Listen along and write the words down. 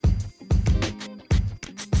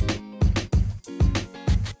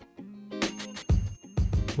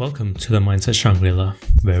Welcome to the Mindset Shangri-La,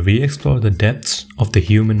 where we explore the depths of the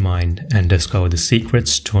human mind and discover the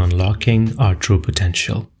secrets to unlocking our true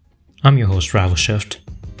potential. I'm your host, Ravel Shift,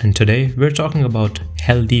 and today we're talking about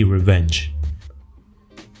healthy revenge.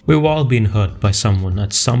 We've all been hurt by someone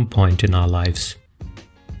at some point in our lives.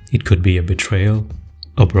 It could be a betrayal,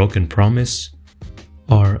 a broken promise,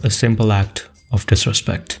 or a simple act of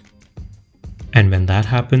disrespect. And when that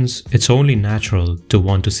happens, it's only natural to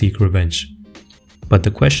want to seek revenge. But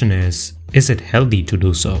the question is it healthy to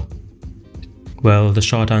do so? Well, the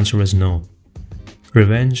short answer is no.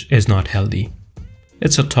 Revenge is not healthy.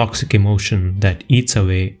 It's a toxic emotion that eats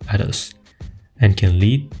away at us and can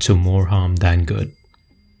lead to more harm than good.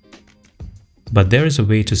 But there is a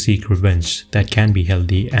way to seek revenge that can be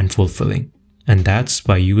healthy and fulfilling, and that's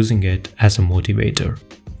by using it as a motivator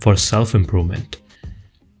for self-improvement.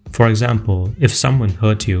 For example, if someone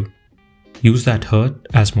hurt you, use that hurt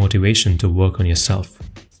as motivation to work on yourself.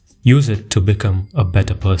 Use it to become a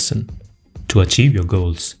better person, to achieve your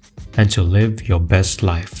goals, and to live your best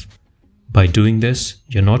life. By doing this,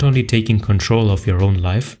 you're not only taking control of your own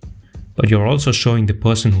life, but you're also showing the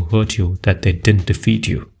person who hurt you that they didn't defeat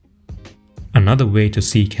you. Another way to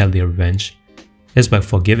seek healthy revenge is by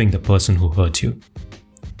forgiving the person who hurt you.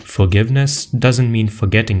 Forgiveness doesn't mean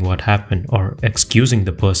forgetting what happened or excusing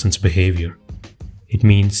the person's behavior. It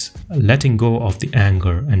means letting go of the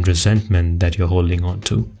anger and resentment that you're holding on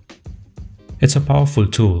to. It's a powerful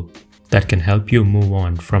tool that can help you move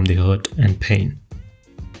on from the hurt and pain.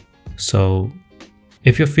 So,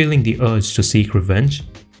 if you're feeling the urge to seek revenge,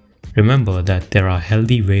 remember that there are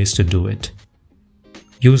healthy ways to do it.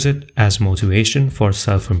 Use it as motivation for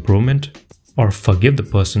self-improvement or forgive the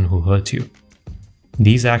person who hurt you.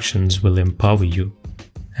 These actions will empower you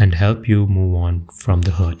and help you move on from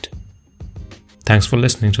the hurt. Thanks for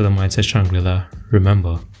listening to the Mindset Shangri-La.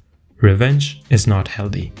 Remember, revenge is not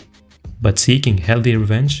healthy, but seeking healthy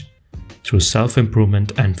revenge through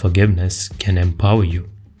self-improvement and forgiveness can empower you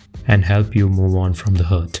and help you move on from the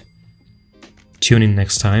hurt. Tune in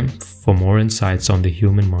next time for more insights on the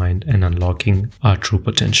human mind and unlocking our true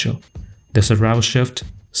potential. This is Ravel Shift,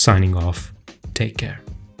 signing off. Take care.